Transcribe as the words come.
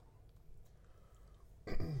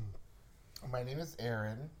My name is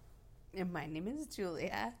Aaron. And my name is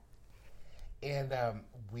Julia. And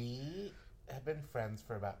we have been friends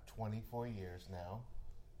for about 24 years now.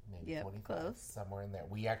 Maybe 25. Close. Somewhere in there.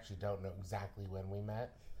 We actually don't know exactly when we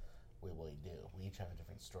met. We really do. We each have a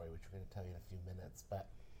different story, which we're going to tell you in a few minutes. But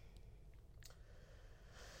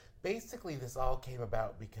basically, this all came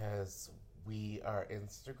about because we are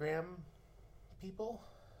Instagram people.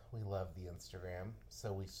 We love the Instagram.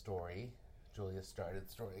 So we story. Julia started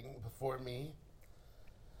storying before me.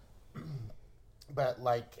 But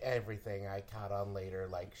like everything, I caught on later.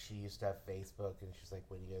 Like, she used to have Facebook, and she's like,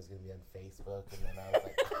 when are you guys going to be on Facebook? And then I was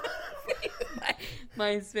like...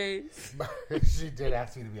 MySpace. She did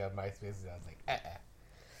ask me to be on MySpace, and I was like,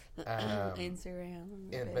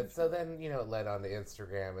 Instagram. And, but so then, it led on to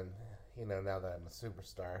Instagram, and, now that I'm a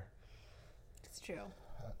superstar. It's true.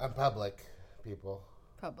 I'm public, people.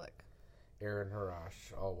 Public. Aaron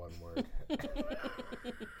Harash, all one word.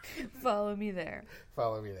 Follow me there.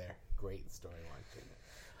 Follow me there. Great story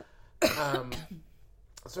watching.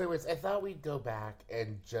 So anyways, I thought we'd go back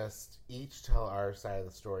and just each tell our side of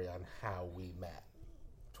the story on how we met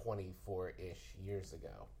 24-ish years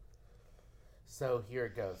ago. So here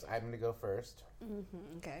it goes. I'm going to go first.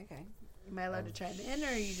 Mm-hmm. Okay. Am I allowed to chime in, or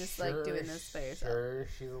are you just like doing this by yourself? Sure,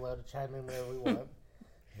 she's allowed to chime in whenever we want.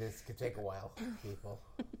 This could take a while, people.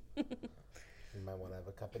 You might want to have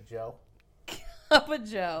a cup of Joe. Cup of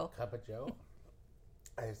Joe.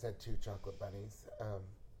 I just had 2 chocolate bunnies.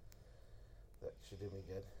 That should do me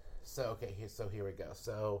good. So, okay, here we go.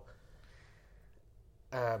 So,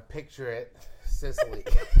 picture it. Sicily.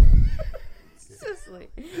 Sicily.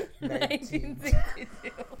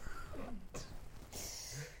 1962.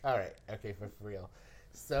 All right. Okay, for real.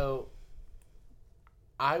 So,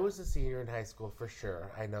 I was a senior in high school for sure.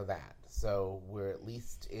 I know that. So, we're at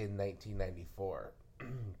least in 1994.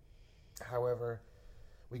 However,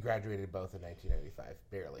 we graduated both in 1995.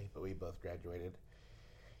 Barely, but we both graduated.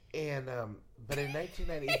 And, but in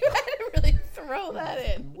 1995... I didn't really throw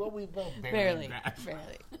that in. Well, we both barely.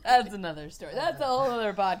 That's another story. That's a whole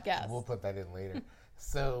other podcast. We'll put that in later.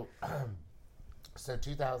 So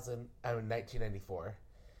 1994.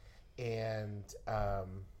 And,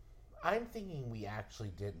 I'm thinking we actually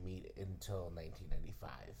didn't meet until 1995.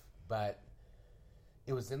 But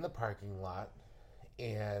it was in the parking lot,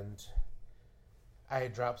 and I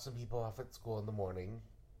had dropped some people off at school in the morning.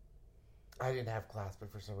 I didn't have class, but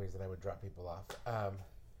for some reason I would drop people off.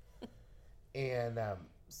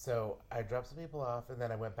 So I dropped some people off, and then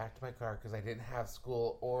I went back to my car because I didn't have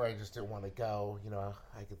school, or I just didn't want to go.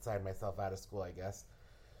 I could sign myself out of school, I guess.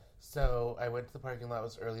 So I went to the parking lot. It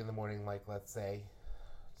was early in the morning, like, let's say.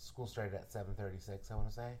 School started at 7:36, I want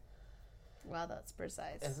to say. Wow, that's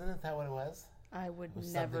precise. Isn't that what it was? I would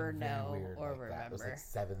never know or like remember. It was like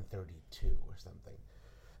 7:32 or something.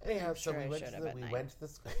 Anyhow, so we went to the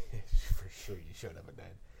for sure you showed up at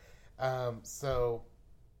 9. So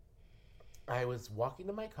I was walking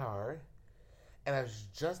to my car, and I was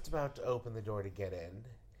just about to open the door to get in,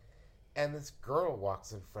 and this girl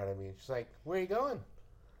walks in front of me, and she's like, "Where are you going?"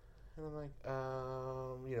 And I'm like,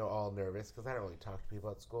 all nervous because I don't really talk to people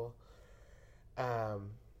at school. I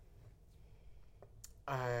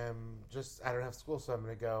don't have school, so I'm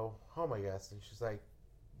going to go home, I guess. And she's like,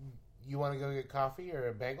 you want to go get coffee or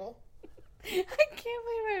a bagel? I can't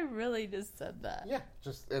believe I really just said that. Yeah,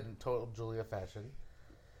 just in total Julia fashion.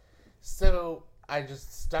 So I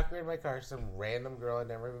just stuck her in my car, some random girl I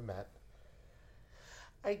never even met.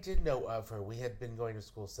 I did know of her. We had been going to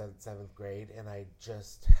school since 7th grade, and I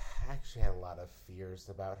just actually had a lot of fears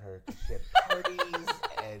about her because she had parties,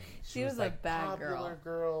 and she was like a bad popular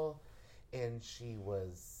girl, and she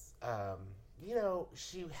was,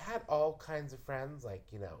 she had all kinds of friends, like,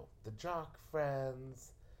 the jock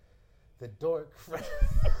friends, the dork friends.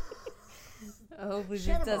 Hopefully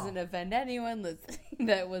this doesn't offend anyone listening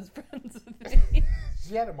that was friends with me.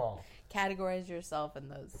 She had them all. Categorize yourself in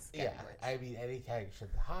those categories. Yeah, I mean, any category. She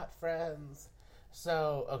had the hot friends.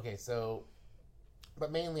 So,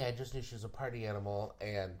 but mainly I just knew she was a party animal,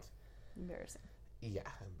 and... Embarrassing. Yeah,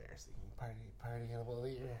 embarrassing. Party animal of the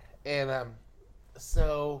year. And,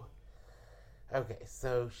 so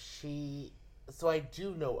I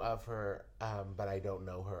do know of her, but I don't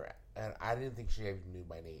know her. And I didn't think she even knew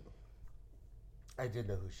my name. I did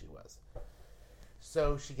know who she was.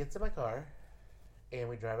 So she gets in my car, and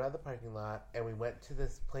we drive out of the parking lot, and we went to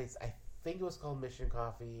this place. I think it was called Mission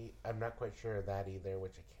Coffee. I'm not quite sure of that either,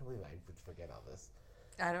 which I can't believe I would forget all this.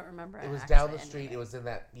 I don't remember. It was down the street. It was in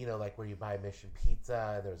that, like where you buy Mission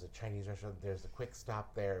Pizza. There was a Chinese restaurant. There's a Quick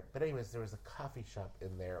Stop there. But anyways, there was a coffee shop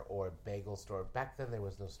in there or a bagel store. Back then, there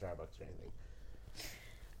was no Starbucks or anything.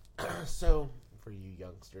 So for you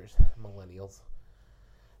youngsters, millennials.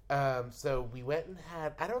 So we went and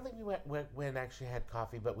had, I don't think we went and actually had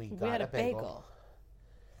coffee, but we got had a bagel.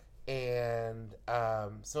 And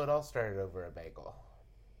so it all started over a bagel.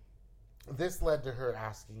 This led to her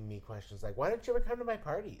asking me questions like, why didn't you ever come to my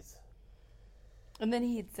parties? And then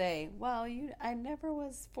he'd say, well, I never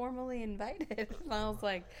was formally invited. And I was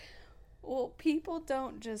like, well, people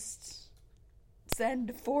don't just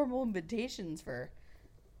send formal invitations for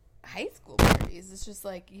high school parties. It's just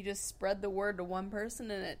like you just spread the word to one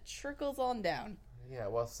person and it trickles on down. Yeah,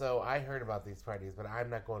 well, so I heard about these parties, but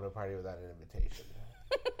I'm not going to a party without an invitation.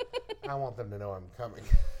 I want them to know I'm coming.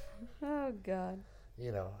 Oh, God.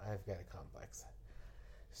 You know, I've got a complex.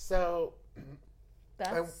 So,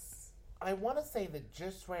 I want to say that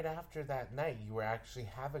just right after that night, you were actually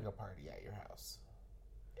having a party at your house.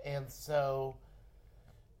 And so,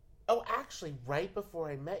 actually, right before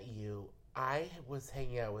I met you, I was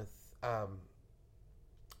hanging out with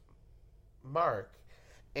Mark,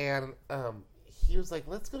 and he was like,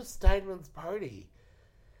 let's go to Steinman's party.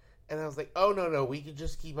 And I was like, oh, no, we could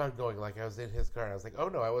just keep on going. Like, I was in his car, and I was like, oh,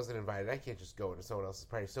 no, I wasn't invited. I can't just go into someone else's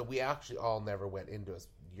party. So we actually all never went into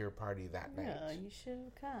your party that night. No, you should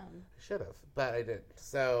have come. I should have, but I didn't.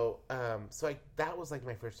 So, that was like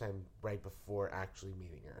my first time right before actually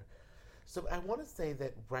meeting her. So I want to say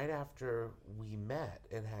that right after we met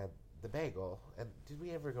and had the bagel, and did we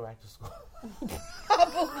ever go back to school?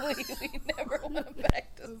 Probably. We never went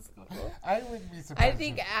back to school. I wouldn't be surprised. I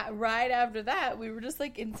think right after that, we were just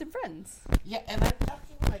like instant friends. Yeah, and I'm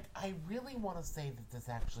talking like, I really want to say that this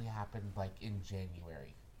actually happened like in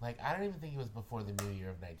January. Like, I don't even think it was before the new year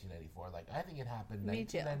of 1994. Like, I think it happened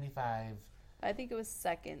 1995. I think it was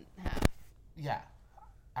second half. Yeah,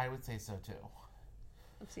 I would say so too.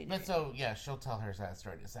 But so, yeah, she'll tell her that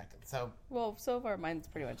story in a second. So, well, so far mine's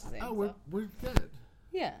pretty much the same. Oh, we're good.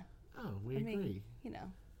 Yeah. Oh, we agree. You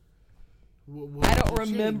know. What I don't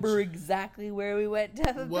remember exactly where we went to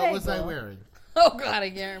have a bagel. What was I wearing? Oh, God,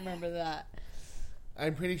 I can't remember that.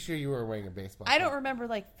 I'm pretty sure you were wearing a baseball cap. I don't remember,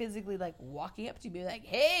 like, physically, like, walking up to you and be like,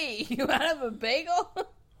 hey, you want to have a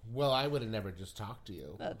bagel? Well, I would have never just talked to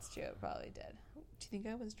you. That's true. I probably did. Do you think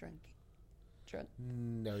I was drunk?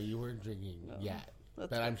 No, you weren't drinking yet. But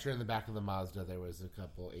good. I'm sure in the back of the Mazda there was a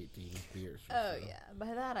couple 18 beers. Oh, yeah. By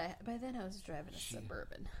then I was driving a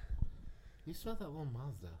Suburban. You smelled that little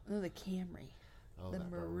Mazda. Oh, the Camry. Oh, the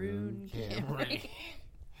maroon Camry.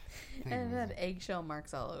 And it had eggshell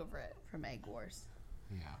marks all over it from Egg Wars.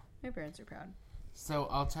 Yeah. My parents are proud. So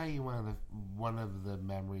I'll tell you one of the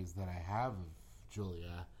memories that I have of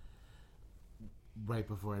Julia right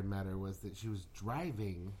before I met her was that she was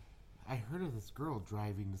driving. I heard of this girl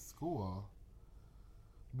driving to school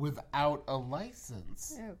without a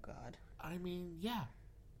license. Oh, God. I mean, yeah.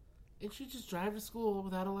 And she just drive to school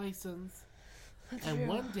without a license. That's and true.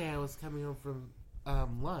 One day I was coming home from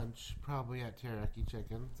lunch, probably at Teriyaki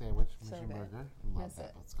Chicken Sandwich, Mission Burger. Love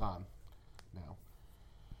that. It's gone now.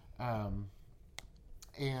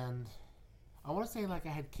 And I want to say like I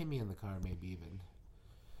had Kimmy in the car, maybe even.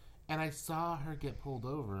 And I saw her get pulled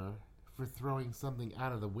over for throwing something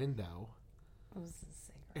out of the window. It was a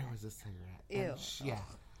cigarette. It was a cigarette. Ew.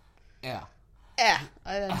 Yeah.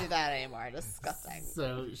 I don't do that anymore. Disgusting.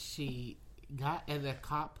 So she and the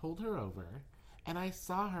cop pulled her over. And I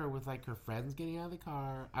saw her with, like, her friends getting out of the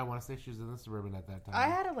car. I want to say she was in the Suburban at that time. I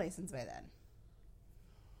had a license by then.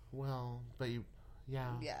 Well, but you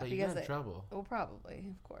got in trouble. Well, probably,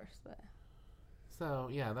 of course, but... So,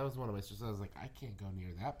 yeah, that was one of my sisters. I was like, I can't go near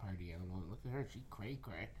that party animal. Look at her, she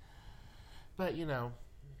cray-cray. But, you know...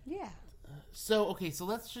 Yeah. So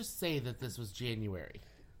let's just say that this was January.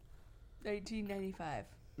 1995.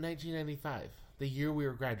 1995. The year we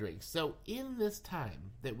were graduating. So, in this time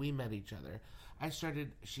that we met each other...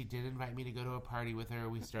 she did invite me to go to a party with her.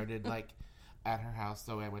 We started, like, at her house.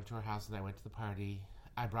 So I went to her house and I went to the party.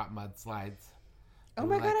 I brought mudslides. Oh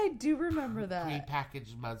my God, I do remember that.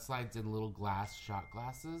 Pre-packaged mudslides in little glass shot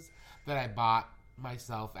glasses that I bought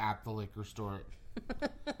myself at the liquor store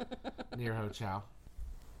near Ho Chow.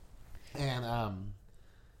 And,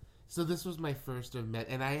 so this was my first event.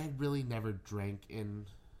 And I had really never drank in,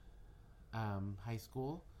 high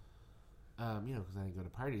school. Because I didn't go to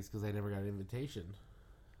parties because I never got an invitation.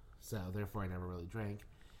 So, therefore, I never really drank.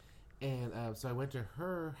 And so I went to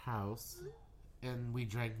her house, and we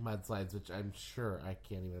drank mudslides, which I'm sure I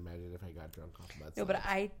can't even imagine if I got drunk off mudslides. No, but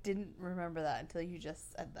I didn't remember that until you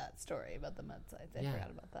just said that story about the mudslides. I forgot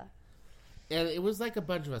about that. And it was like a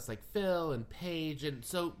bunch of us, like Phil and Paige. And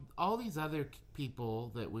so all these other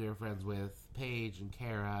people that we were friends with, Paige and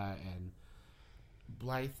Kara and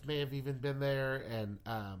Blythe may have even been there, and...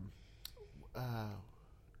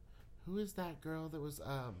 who is that girl that was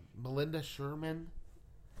Melinda Sherman?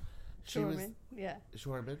 Shorman, yeah.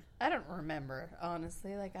 Shorman. I don't remember,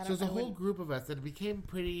 honestly. Like, I don't. So it was a whole group of us, and it became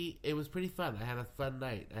pretty. It was pretty fun. I had a fun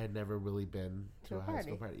night. I had never really been to a high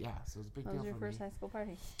school party. Yeah, so it was a big deal for me. That was your first high school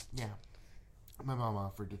party. Yeah, my mom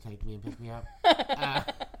offered to take me and pick me up. Of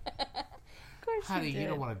course, honey, she did. you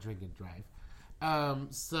don't want to drink and drive.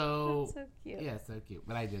 So That's so cute. Yeah, so cute.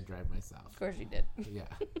 But I did drive myself. Of course, you did. Yeah.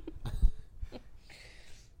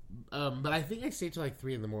 But I think I stayed till like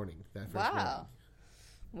 3 a.m. that first morning. Wow.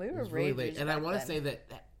 We were really late, and I want to then. say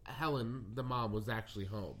that Helen, the mom, was actually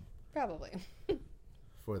home Probably.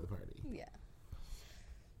 for the party. Yeah.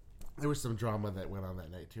 There was some drama that went on that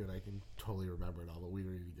night too, and I can totally remember it all, but we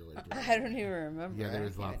don't need to go into it. I don't even remember. Yeah, there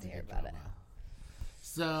was lots of hear good about drama. it.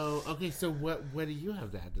 So, okay, so what do you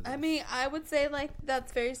have to add to this? I mean, I would say, like,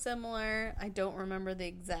 that's very similar. I don't remember the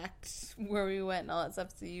exact where we went and all that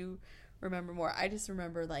stuff, so you remember more. I just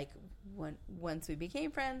remember, like, once we became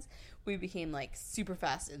friends, we became, like, super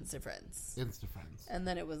fast Instafriends. Instafriends. And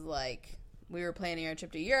then it was, like, we were planning our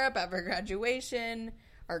trip to Europe after graduation,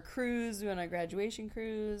 our cruise, we went on a graduation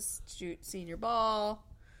cruise, senior ball.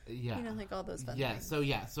 Yeah. You know, like, all those fun things.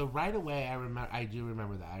 So right away, I do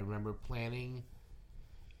remember that. I remember planning...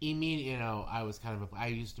 I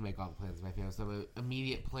used to make all the plans with my family, so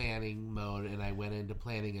immediate planning mode, and I went into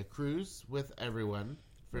planning a cruise with everyone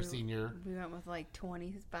for senior. We went with like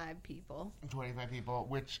 25 people. 25 people,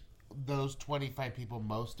 which those 25 people,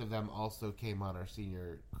 most of them also came on our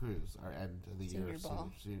senior cruise, our end of the Senior year.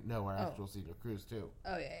 ball? Our actual senior cruise, too.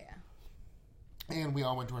 Oh, yeah. And we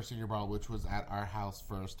all went to our senior ball, which was at our house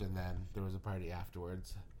first, and then there was a party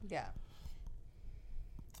afterwards. Yeah.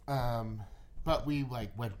 But we,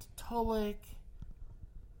 like, went to Tulloch.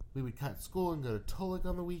 We would cut school and go to Tulloch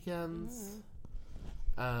on the weekends.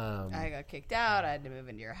 I got kicked out. I had to move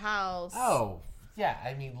into your house. Oh, yeah.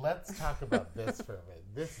 I mean, let's talk about this for a minute.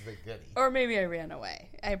 This is a goodie. Or maybe I ran away.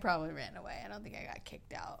 I probably ran away. I don't think I got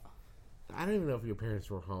kicked out. I don't even know if your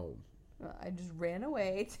parents were home. Well, I just ran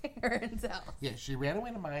away to Aaron's house. Yeah, she ran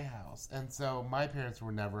away to my house. And so my parents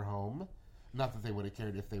were never home. Not that they would have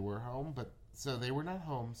cared if they were home, but so they were not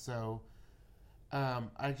home. So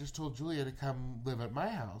I just told Julia to come live at my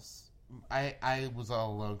house. I was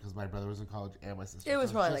all alone because my brother was in college and my sister. It was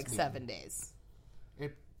so probably just like me. 7 days.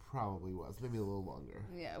 It probably was. Maybe a little longer.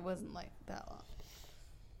 Yeah, it wasn't like that long.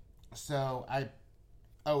 So and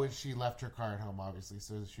she left her car at home, obviously.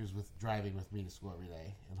 So she was driving with me to school every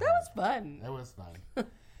day. That was fun. It was fun.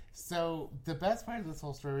 So the best part of this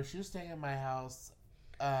whole story was she was staying at my house,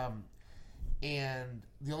 and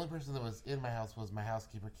the only person that was in my house was my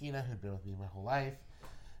housekeeper, Kina, who'd been with me my whole life.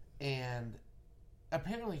 And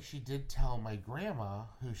apparently she did tell my grandma,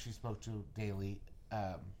 who she spoke to daily,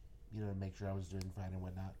 to make sure I was doing fine and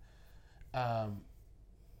whatnot.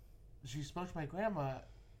 She spoke to my grandma,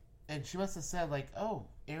 and she must have said, like, oh,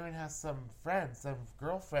 Aaron has some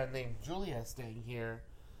girlfriend named Julia staying here.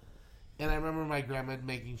 And I remember my grandma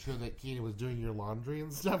making sure that Kina was doing your laundry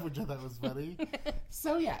and stuff, which I thought was funny.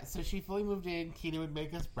 So she fully moved in. Kina would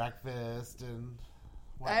make us breakfast and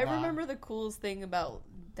whatnot. I remember the coolest thing about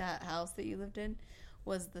that house that you lived in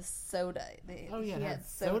was the soda. He had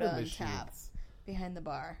soda on tap behind the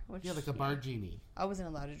bar. Which, like a bar genie. I wasn't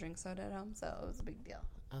allowed to drink soda at home, so it was a big deal.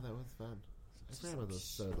 Oh, that was fun. I forgot about those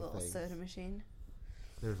soda little things. soda machine.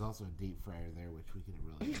 There's also a deep fryer there, which we could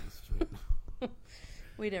really use.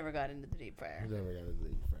 We never got into the deep fryer. We never got into the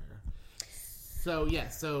deep fryer.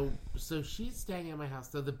 So so she's staying at my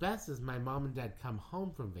house. So the best is my mom and dad come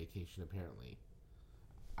home from vacation, apparently.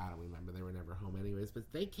 I don't remember. They were never home anyways,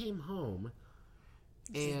 but they came home.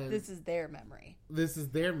 And this is their memory. This is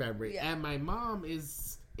their memory. Yeah. And my mom,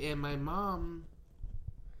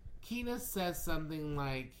 Kina says something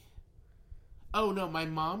like, oh no, my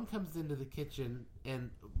mom comes into the kitchen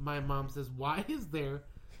and my mom says, why is there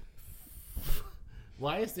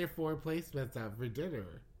 4 placemats out for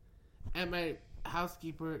dinner? And my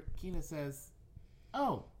housekeeper, Kina, says,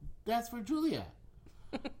 oh, that's for Julia.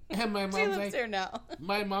 And my mom's She lives like, there now.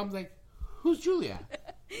 my mom's like, who's Julia?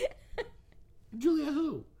 Julia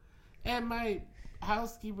who? And my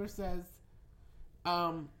housekeeper says,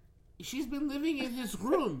 she's been living in his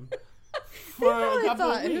room for a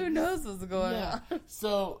couple of weeks. Who knows what's going on?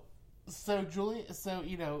 So Julia,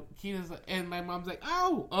 Kina's, and my mom's like,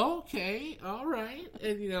 oh, okay, all right.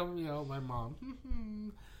 And, my mom,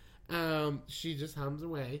 she just hums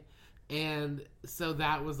away. And so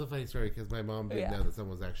that was a funny story because my mom didn't know that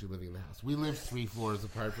someone was actually living in the house. We lived 3 floors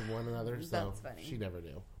apart from one another, so she never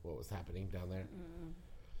knew what was happening down there.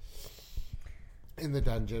 In the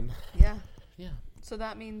dungeon. Yeah. Yeah. So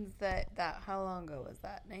that means that how long ago was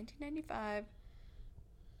that? 1995?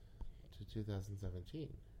 2017.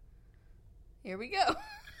 Here we go.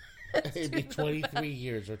 It'd be 23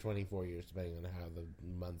 years or 24 years, depending on how the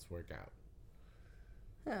months work out.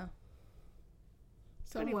 Oh.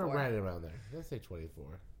 Somewhere right around there. Let's say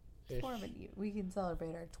 24. We can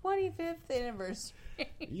celebrate our 25th anniversary.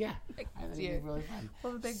 Yeah. Next year. Really fun.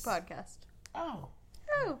 We'll have a big podcast. Oh.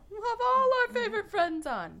 We'll have all our favorite friends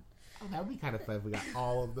on. Oh, that would be kind of fun if we got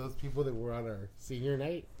all of those people that were on our senior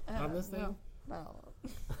night on this thing. No.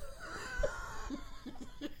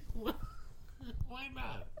 Why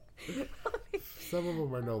not? Some of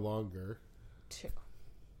them are no longer. True.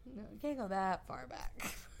 No, you can't go that far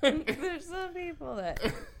back. There's some people that...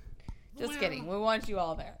 Just kidding. We want you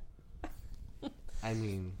all there. I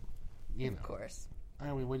mean, Of course. I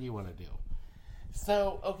mean, what do you want to do?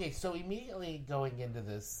 So immediately going into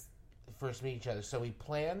this, first meet each other. So we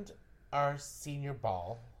planned our senior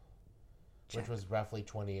ball, which was roughly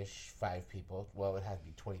 20-ish, 5 people. Well, it had to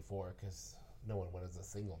be 24 because no one went as a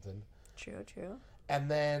singleton. True.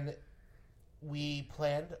 And then we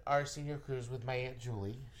planned our senior cruise with my Aunt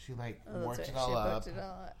Julie. She worked it all up.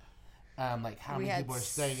 Like how many people are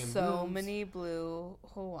staying in so rooms. many blue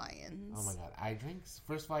Hawaiians. Oh my god.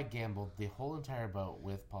 First of all, I gambled the whole entire boat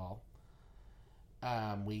with Paul.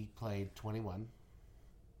 We played 21.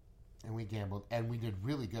 And we gambled. And we did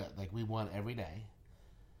really good. Like, we won every day.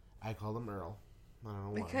 I called him Earl. I don't know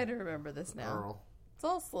why. I kind of remember this now. Earl. It's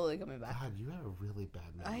all slowly coming back. God, you have a really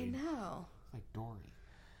bad memory. I know. It's like Dory.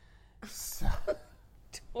 So,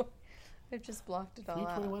 I've just blocked it all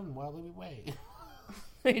 321 out. While we wait.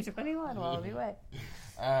 321 while we wait.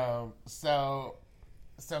 So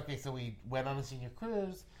we went on a senior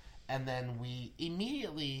cruise, and then we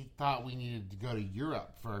immediately thought we needed to go to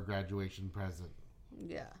Europe for a graduation present.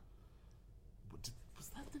 Yeah. Was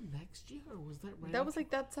that the next year, or was that right? That was like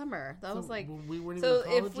that summer. That was like... We weren't even So in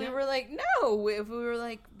college if we yet? were like... No! If we were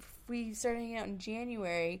like... If we started hanging out in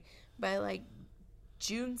January, by like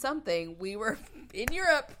June something, we were in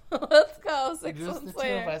Europe. Let's go. 6 Just months the two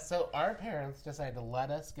later. of us. So our parents decided to let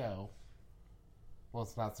us go. Well,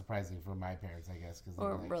 it's not surprising for my parents, I guess.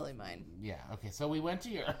 Or really mine. Yeah, okay. So we went to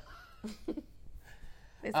Europe.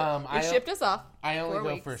 They shipped us off. I only 4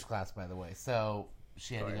 go weeks. first class, by the way. So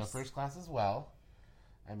she had to go first class as well.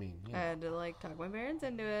 I mean, I had to talk my parents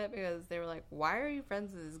into it because they were like, "Why are you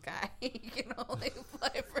friends with this guy? You can only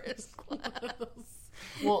fly first class.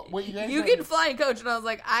 Well, what you guys can fly in coach." And I was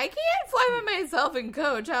like, "I can't fly by myself in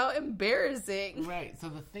coach. How embarrassing!" Right. So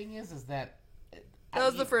the thing is that that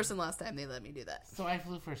was the first and last time they let me do that. So I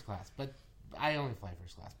flew first class, but I only fly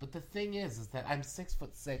first class. But the thing is that I'm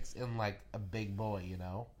 6'6" and like a big boy. You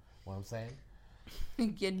know what I'm saying?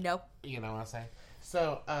 You know what I'm saying?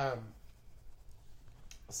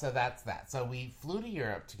 So that's that. So we flew to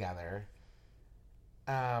Europe together.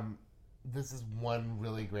 This is one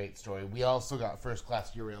really great story. We also got first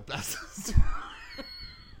class Eurail passes.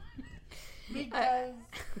 Because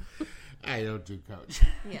I don't do coach.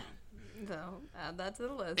 Yeah. So add that to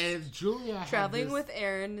the list. And Julia traveling with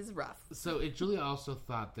Aaron is rough. So Julia also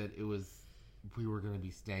thought that we were going to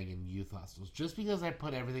be staying in youth hostels. Just because I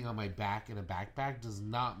put everything on my back in a backpack does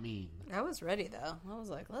not mean... I was ready, though. I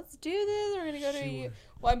was like, let's do this. We're going to go to you.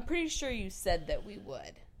 Well, I'm pretty sure you said that we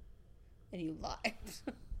would. And you lied.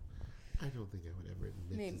 I don't think I would ever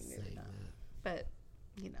admit to saying that. But,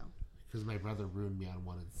 Because my brother ruined me on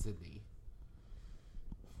one in Sydney.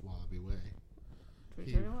 Wallaby Way.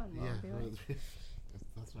 321 Wallaby Way.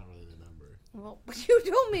 That's not really the number. Well, you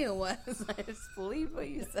told me it was. I just believe what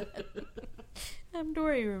you said. I'm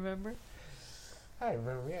Dory, remember? Hi,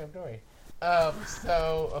 remember me? I'm Dory.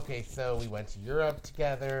 So we went to Europe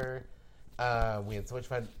together. We had so much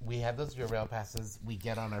fun. We had those Eurail passes. We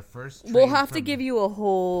get on our first train. We'll have to give you a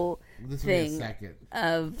whole this thing will be a second.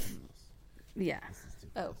 of... Yeah.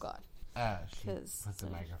 Oh, God. She puts the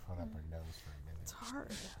microphone up her nose for a minute. It's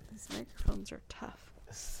hard. These microphones are tough.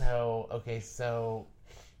 So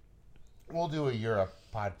we'll do a Europe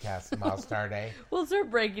podcast Milestar Day. We'll start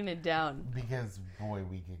breaking it down. Because, boy,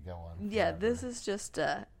 we could go on forever. Yeah, this is just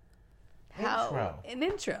an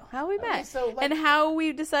intro. How we met. So and how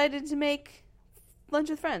we decided to make Lunch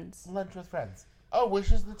with Friends. Lunch with Friends. Oh,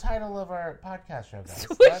 which is the title of our podcast show, guys.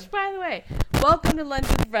 Which, by the way, welcome to Lunch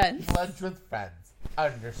with Friends. Lunch with Friends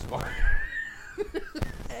 _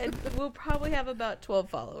 And we'll probably have about 12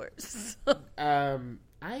 followers.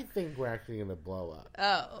 I think we're actually going to blow up.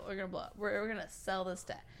 Oh, we're going to blow up. We're going to sell this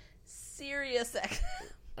to Sirius X.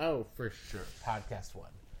 Oh, for sure. Podcast 1.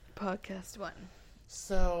 Podcast 1.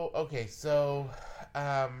 So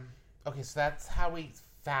that's how we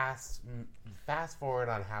fast forward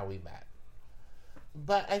on how we met.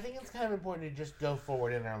 But I think it's kind of important to just go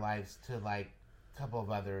forward in our lives to couple of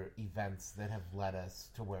other events that have led us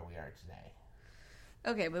to where we are today.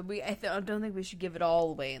 Okay, but I don't think we should give it all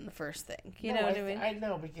away in the first thing. You know what I mean? I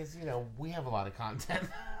know, because, we have a lot of content.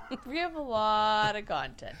 We have a lot of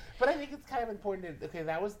content. But I think it's kind of important okay,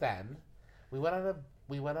 that was then. We went on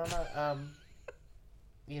a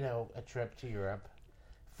a trip to Europe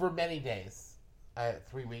for many days.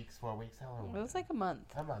 3 weeks, 4 weeks, how long? It was like a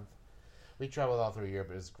month. A month. We traveled all through Europe.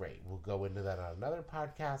 It was great. We'll go into that on another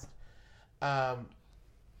podcast. I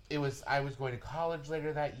was going to college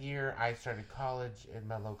later that year. I started college in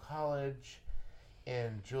Menlo College.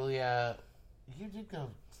 And Julia, you did go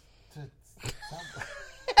to somewhere.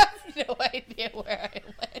 I have no idea where I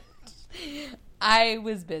went. I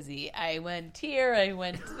was busy. I went here, I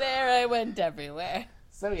went there, I went everywhere.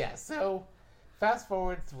 So fast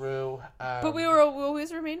forward through. But we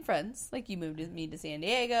always remain friends. Like, you moved me to San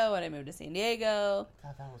Diego, and I moved to San Diego.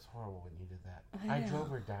 God, that was horrible when you did that. I drove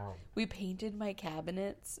her down. We painted my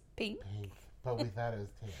cabinets pink. But we thought it was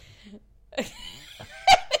tan. It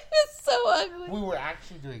was so ugly. We were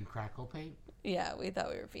actually doing crackle paint. Yeah, we thought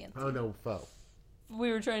we were fancy. Oh, no, faux.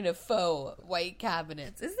 We were trying to faux white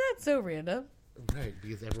cabinets. Isn't that so random? Right,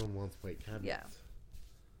 because everyone wants white cabinets. Yeah.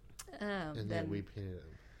 And then we painted them.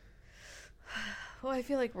 Well, I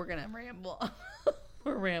feel like we're going to ramble.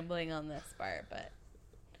 We're rambling on this part, but...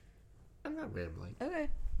 I'm not rambling. Okay.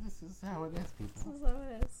 This is how it is, people. This is how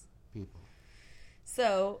it is. People.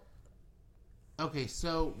 So... Okay,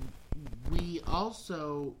 so we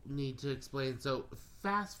also need to explain... So,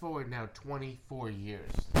 fast forward now 24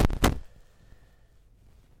 years.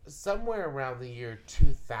 Somewhere around the year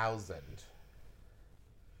 2000,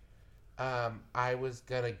 I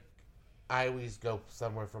always go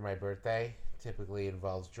somewhere for my birthday. Typically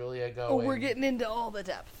involves Julia going. Oh, we're getting into all the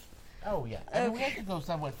depth. Oh, yeah. I mean, we have to go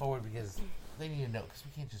somewhat forward because they need to know, because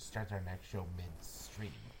we can't just start our next show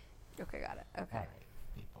midstream. Okay, got it. Okay. All right,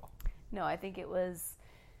 people. No, I think it was...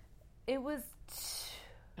 It was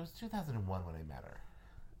 2001 when I met her.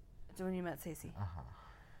 It's when you met Stacey. Uh-huh.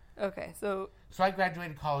 Okay, so I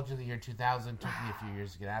graduated college in the year 2000. Took me a few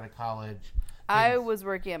years to get out of college. I was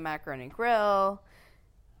working at Macaroni Grill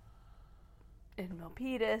in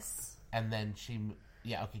Milpitas. And then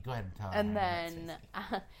go ahead and tell her. And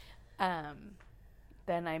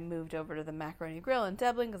then I moved over to the Macaroni Grill in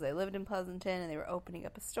Dublin because I lived in Pleasanton and they were opening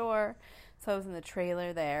up a store. So I was in the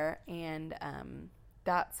trailer there, and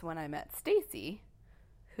that's when I met Stacey,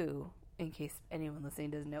 who, in case anyone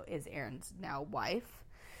listening doesn't know, is Aaron's now wife.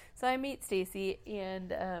 So I meet Stacey,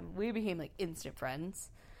 and we became like instant friends.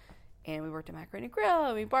 And we worked at Macaroni Grill,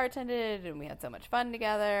 and we bartended, and we had so much fun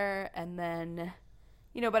together. And then,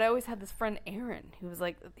 but I always had this friend Aaron, who was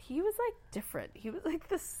like, different. He was like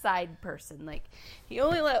the side person. Like, he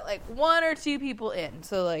only let like one or two people in.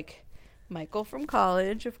 So like Michael from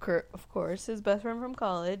college, of course, his best friend from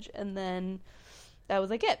college, and then that was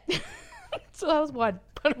like it. So that was one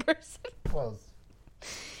person. Close.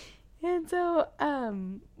 And so, that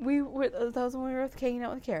was when we were hanging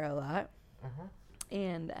out with Kara a lot. Uh-huh.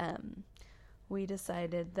 And, we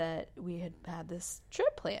decided that we had this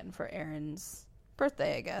trip planned for Aaron's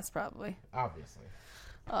birthday, I guess, probably.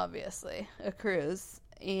 Obviously. A cruise.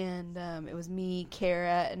 And, it was me,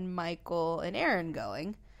 Kara, and Michael, and Aaron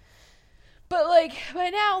going. But, like, by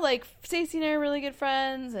now, like, Stacey and I are really good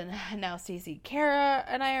friends, and now Stacey, Kara,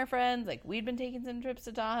 and I are friends. Like, we'd been taking some trips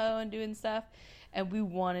to Tahoe and doing stuff, and we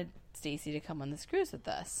wanted Stacey to come on this cruise with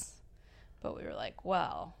us. But we were like,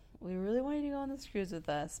 well, we really want you to go on this cruise with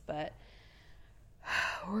us, but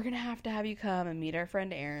we're going to have you come and meet our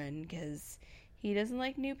friend Aaron, because he doesn't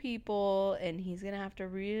like new people, and he's going to have to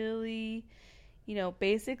really,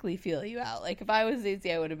 basically feel you out. Like, if I was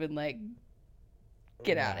Stacey, I would have been like,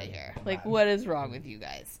 get out of here. Like, what is wrong with you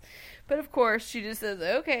guys? But of course, she just says,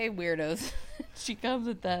 okay, weirdos. She comes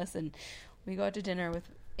with us, and we go out to dinner with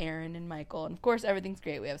Aaron and Michael. And of course, everything's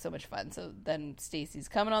great. We have so much fun. So then Stacey's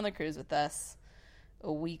coming on the cruise with us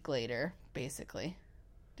a week later, basically.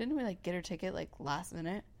 Didn't we, like, get her ticket, like, last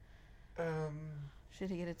minute? She had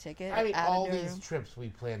to get a ticket. I mean, all these trips we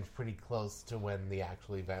planned pretty close to when the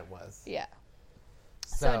actual event was. Yeah.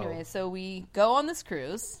 So anyway, so we go on this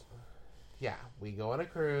cruise. Yeah, we go on a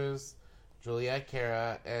cruise. Julia,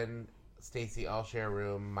 Kara, and Stacey all share a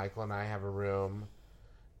room. Michael and I have a room.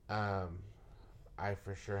 I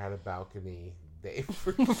for sure had a balcony. They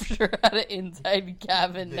for sure had an inside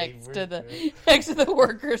cabin next to the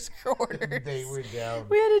workers' quarters. They were down.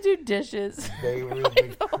 We had to do dishes. They were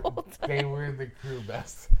in the crew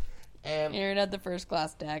bus. And Aaron had the first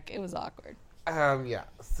class deck. It was awkward. Yeah.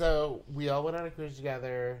 So we all went on a cruise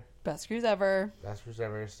together. Best cruise ever.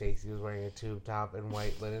 Stacey was wearing a tube top and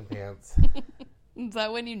white linen pants. Is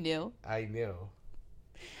that when you knew? I knew.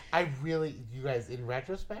 You guys, in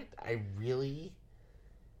retrospect, I really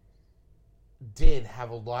did have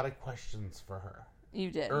a lot of questions for her.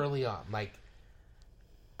 You did. Early on. Like,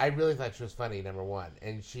 I really thought she was funny, number one.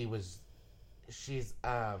 And she's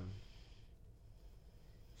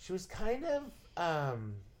kind of,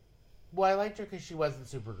 well, I liked her because she wasn't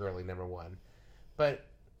super girly, number one. But,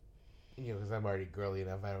 because I'm already girly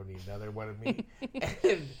enough, I don't need another one of me.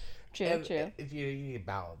 True. You need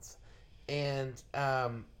balance. And,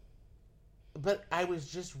 but I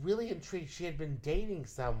was just really intrigued. She had been dating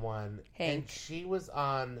someone, Hank. and she was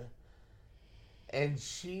on,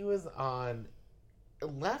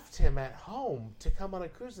 left him at home to come on a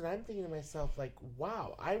cruise. And I'm thinking to myself, like,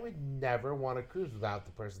 wow, I would never want to cruise without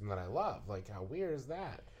the person that I love. Like, how weird is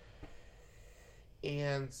that?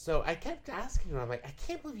 And so I kept asking her, I'm like, I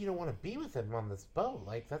can't believe you don't want to be with him on this boat.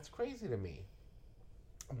 Like, that's crazy to me.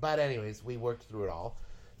 But anyways, we worked through it all.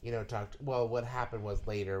 What happened was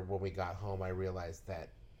later when we got home, I realized that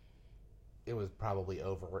it was probably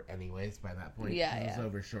over anyways by that point. Yeah, It was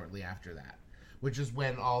over shortly after that. Which is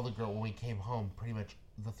when when we came home, pretty much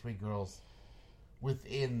the three girls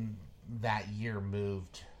within that year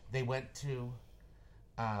moved. They went to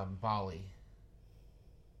Bali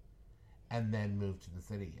and then moved to the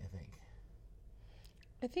city, I think.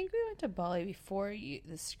 I think we went to Bali before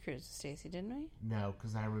this cruise, Stacey, didn't we? No,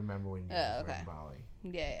 because I remember when you were in Bali.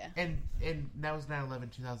 Yeah. And that was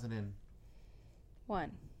 9/11, 2001. Oh,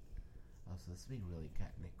 so this would be really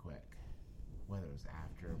cutting it quick. Whether it was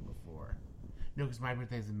after or before. No, because my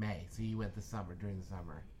birthday's in May, so you went during the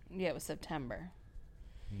summer. Yeah, it was September.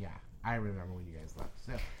 Yeah, I remember when you guys left.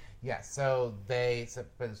 So, yeah, but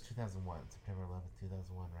it was 2001, September 11th,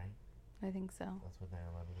 2001, right? I think so. That's what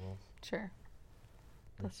 9/11 was? Sure.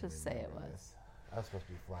 Let's just say it was. I was supposed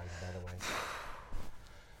to be flying, by the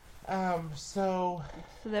way. So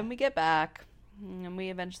then we get back, and we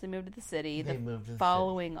eventually moved to the city. Moved to the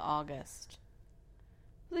following August.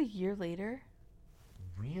 It was a year later.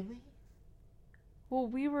 Really? Well,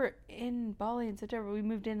 we were in Bali in September. We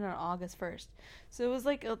moved in on August 1st. So it was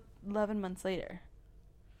like 11 months later.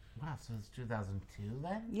 Wow, so it's 2002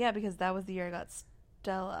 then? Yeah, because that was the year I got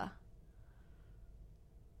Stella.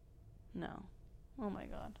 No. Oh my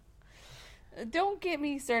god. Don't get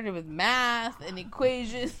me started with math and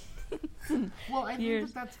equations. Well, I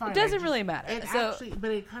think that's fine. It doesn't really matter.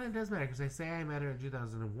 But it kind of does matter because I say I met her in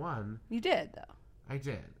 2001. You did, though. I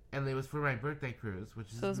did. And it was for my birthday cruise,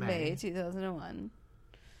 which is So it was May 2001.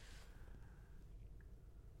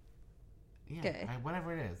 Yeah, okay.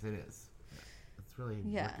 Whatever it is, it is. It's really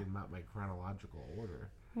working out my chronological order.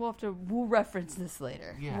 We'll reference this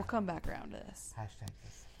later. Yeah. We'll come back around to this. Hashtag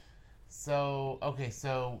this. So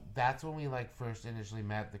that's when we first initially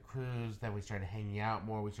met the cruise. Then we started hanging out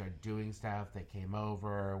more. We started doing stuff. They came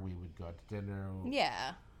over. We would go out to dinner.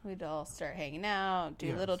 Yeah. We'd all start hanging out,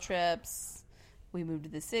 do little trips. We moved to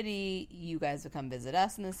the city. You guys would come visit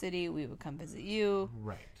us in the city. We would come visit you.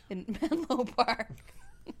 Right. In Menlo Park.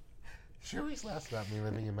 Shirley's laughed about me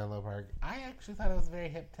living in Menlo Park. I actually thought it was a very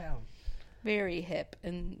hip town. Very hip.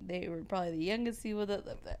 And they were probably the youngest people that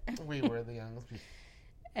lived there. We were the youngest people.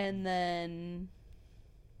 And then...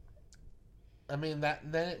 I mean,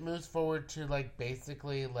 then it moves forward to,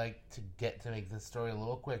 basically, to make this story a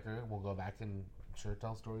little quicker. We'll go back and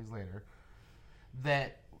tell stories later.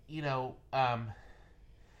 That, in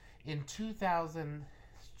 2000...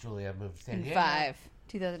 Julia moved to San Diego.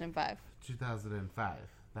 2005. 2005.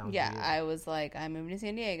 I was like, I'm moving to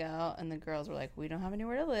San Diego, and the girls were like, we don't have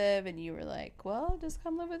anywhere to live, and you were like, well, just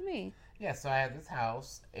come live with me. Yeah, so I had this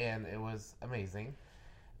house, and it was amazing,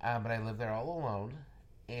 but I lived there all alone,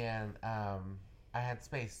 and I had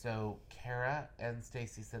space, so Kara and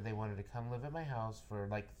Stacy said they wanted to come live at my house for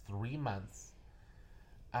 3 months,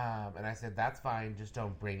 and I said, that's fine, just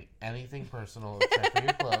don't bring anything personal except for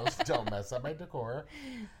your clothes, don't mess up my decor.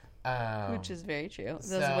 Which is very true.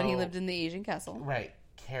 This is when he lived in the Asian castle. Right.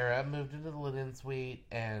 Kara moved into the linen suite,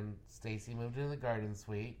 and Stacy moved into the garden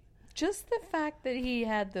suite. Just the fact that he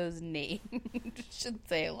had those names should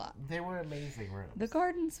say a lot. They were amazing rooms. The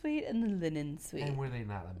garden suite and the linen suite. And were they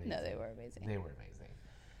not amazing? No, they were amazing. They were amazing.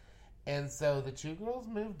 And so the two girls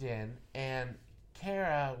moved in, and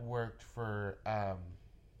Kara worked for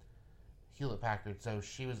Hewlett-Packard, so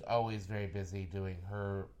she was always very busy doing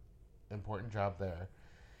her important job there.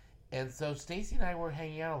 And so Stacy and I were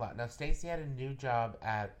hanging out a lot. Now, Stacy had a new job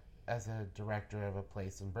as a director of a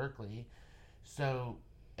place in Berkeley. So,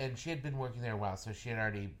 and she had been working there a while, so she had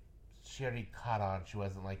already caught on. She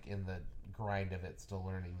wasn't in the grind of it, still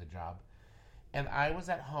learning the job. And I was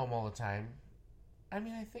at home all the time, I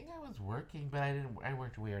mean, I think I was working, but I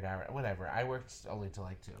worked weird hours. Whatever. I worked only till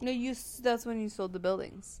like 2. No, that's when you sold the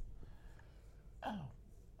buildings. Oh.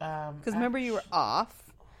 Because remember you were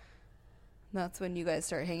off. That's when you guys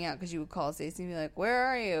started hanging out because you would call Stacey and be like, "Where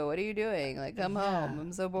are you? What are you doing? Like, come home.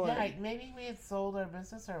 I'm so bored." Yeah, maybe we had sold our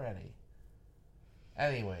business already.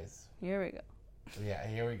 Anyways. Here we go. Yeah,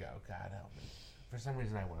 here we go. God help me. For some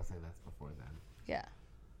reason, I want to say that's before then. Yeah.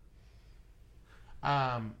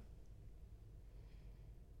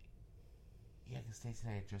 Yeah, because Stacey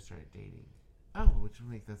and I had just started dating. Oh, which would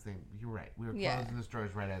make the thing. You're right. We were closing the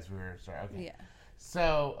stores right as we were starting. Okay. Yeah.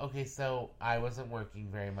 So I wasn't working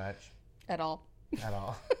very much. At all.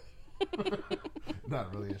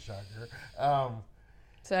 Not really a shocker.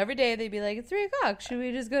 So every day they'd be like, "It's 3:00. Should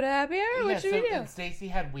we just go to happy hour? What should we do?" And Stacey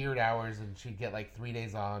had weird hours, and she'd get like 3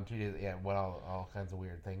 days on, 2 days. Yeah, all kinds of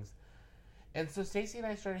weird things. And so Stacey and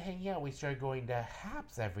I started hanging out. We started going to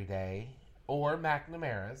Haps every day or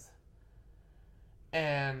McNamara's.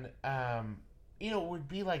 And, it would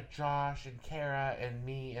be like Josh and Kara and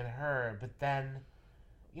me and her. But then,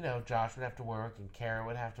 Josh would have to work and Kara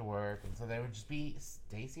would have to work. And so there would just be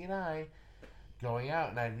Stacey and I going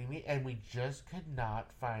out. And we just could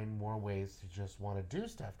not find more ways to just want to do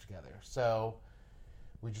stuff together. So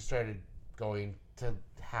we just started going to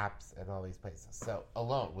Haps and all these places. So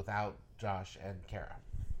alone, without Josh and Kara.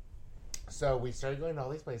 So we started going to all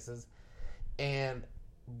these places, and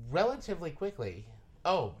relatively quickly,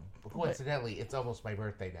 coincidentally, it's almost my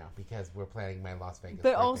birthday now because we're planning my Las Vegas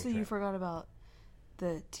But birthday also trip. You forgot about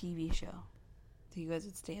the TV show. So you guys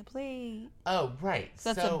would stay up late. Oh, right.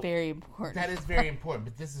 So that's very important. That is very important,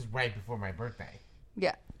 but this is right before my birthday.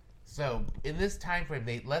 Yeah. So in this time frame,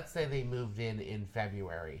 let's say they moved in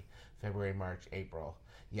February, March, April.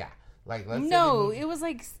 Yeah. Like, let's say it was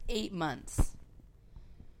like 8 months.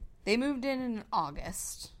 They moved in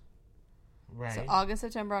August. Right. So August,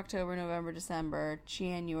 September, October, November, December,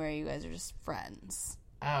 January, you guys are just friends.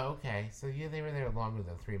 Oh, okay. So yeah, they were there longer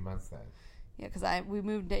than 3 months then. Yeah, because we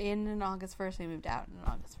moved in August 1st, we moved out in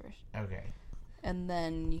August 1st. Okay. And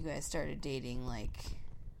then you guys started dating like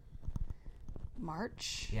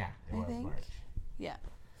March? Yeah, it was think. March. Yeah.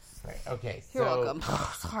 Right. Okay. You're welcome.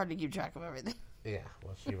 It's hard to keep track of everything. Yeah.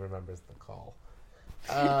 Well, she remembers the call.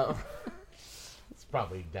 It's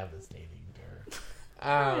probably devastating to her.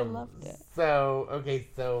 I loved it.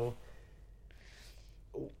 So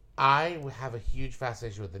I have a huge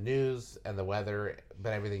fascination with the news and the weather,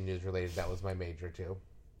 but everything news related, that was my major too.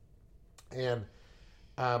 And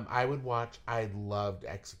I loved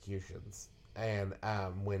executions. And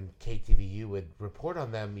when KTVU would report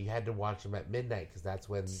on them, you had to watch them at midnight because that's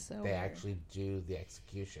when they actually do the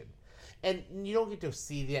execution. And you don't get to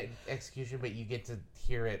see the execution, but you get to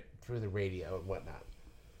hear it through the radio and whatnot,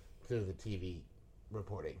 through the TV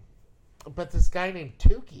reporting. But this guy named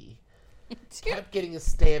Tukey kept getting a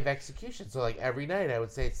stay of execution. So like every night I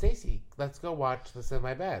would say, "Stacey, let's go watch this in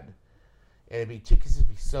my bed." And it'd be Tukey's would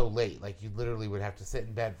be so late. Like you literally would have to sit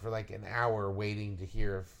in bed for like an hour waiting to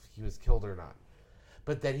hear if he was killed or not.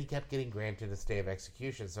 But then he kept getting granted a stay of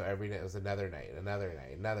execution. So every night was another night, another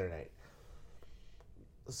night, another night.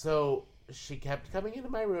 So she kept coming into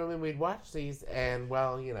my room and we'd watch these, and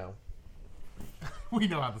well, we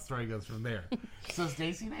know how the story goes from there. So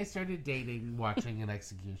Stacey and I started dating, watching an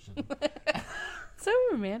execution. So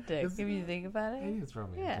romantic, if you think about it. It is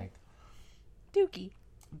romantic. Yeah. Dookie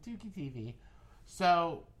TV.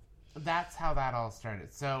 So that's how that all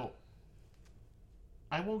started. So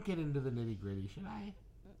I won't get into the nitty gritty, should I?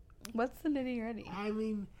 What's the nitty gritty? I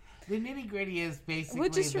mean, the nitty gritty is basically. Well,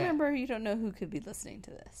 just remember, you don't know who could be listening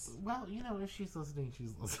to this. Well, if she's listening,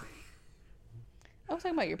 she's listening. I was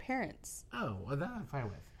talking about your parents. Oh, well, that I'm fine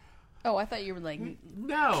with. Oh, I thought you were like...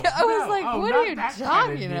 No. I was like, what are you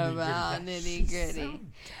talking kind of about, nitty-gritty?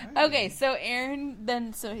 So okay, so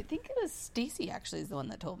Aaron, so I think it was Stacey actually is the one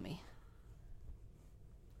that told me.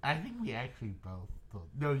 I think we actually both told.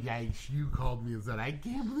 No, yeah, you called me and said, I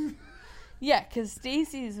can't believe... Yeah, because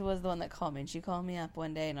Stacey's was the one that called me, and she called me up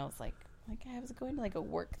one day, and I was like, I was going to like a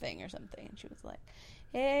work thing or something, and she was like,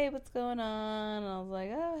 "Hey, what's going on?" And I was like,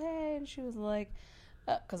 "Oh, hey," and she was like,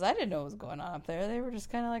 because I didn't know what was going on up there. They were just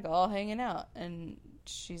kind of like all hanging out, and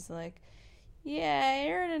she's like, "Yeah,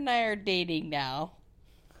 Aaron and I are dating now."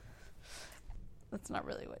 That's not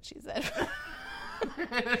really what she said.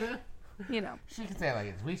 She could say it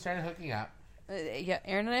like this. We started hooking up. Yeah,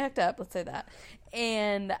 Aaron and I hooked up, let's say that.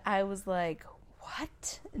 And I was like,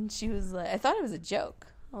 "What?" And she was like, I thought it was a joke.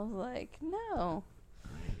 I was like, "No."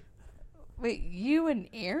 Wait, you and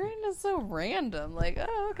Aaron? Is so random. Like,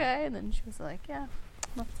 oh, okay. And then she was like, "Yeah,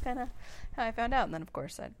 that's kind of how I found out." And then, of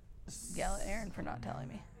course, I'd yell at Aaron for not telling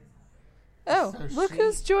me. Oh, So look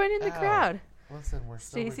who's joining the crowd. Listen, we're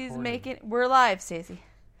still Stacy's recording. we're live, Stacy.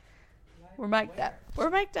 We're mic'd up. We're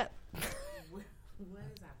mic'd up. What is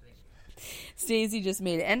happening? Stacy just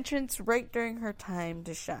made entrance right during her time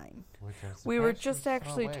to shine. We were just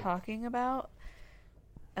actually talking about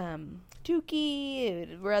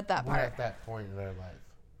Dookie. We're at that We're part. at that point in our life.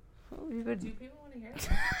 Oh, you could... Do people want to hear it?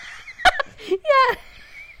 Yeah.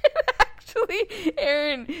 Actually,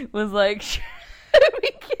 Aaron was like, should we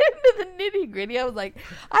get into the nitty gritty? I was like,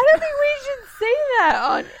 I don't think we should say that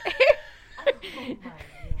on air. Oh my god.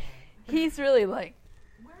 He's really like,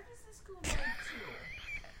 Where does this go like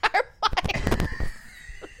to? our mic.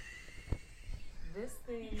 This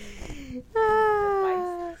thing.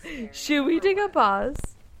 Should we take a pause?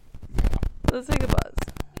 Let's take a pause.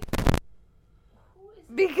 Who is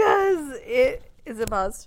Because it is a pause.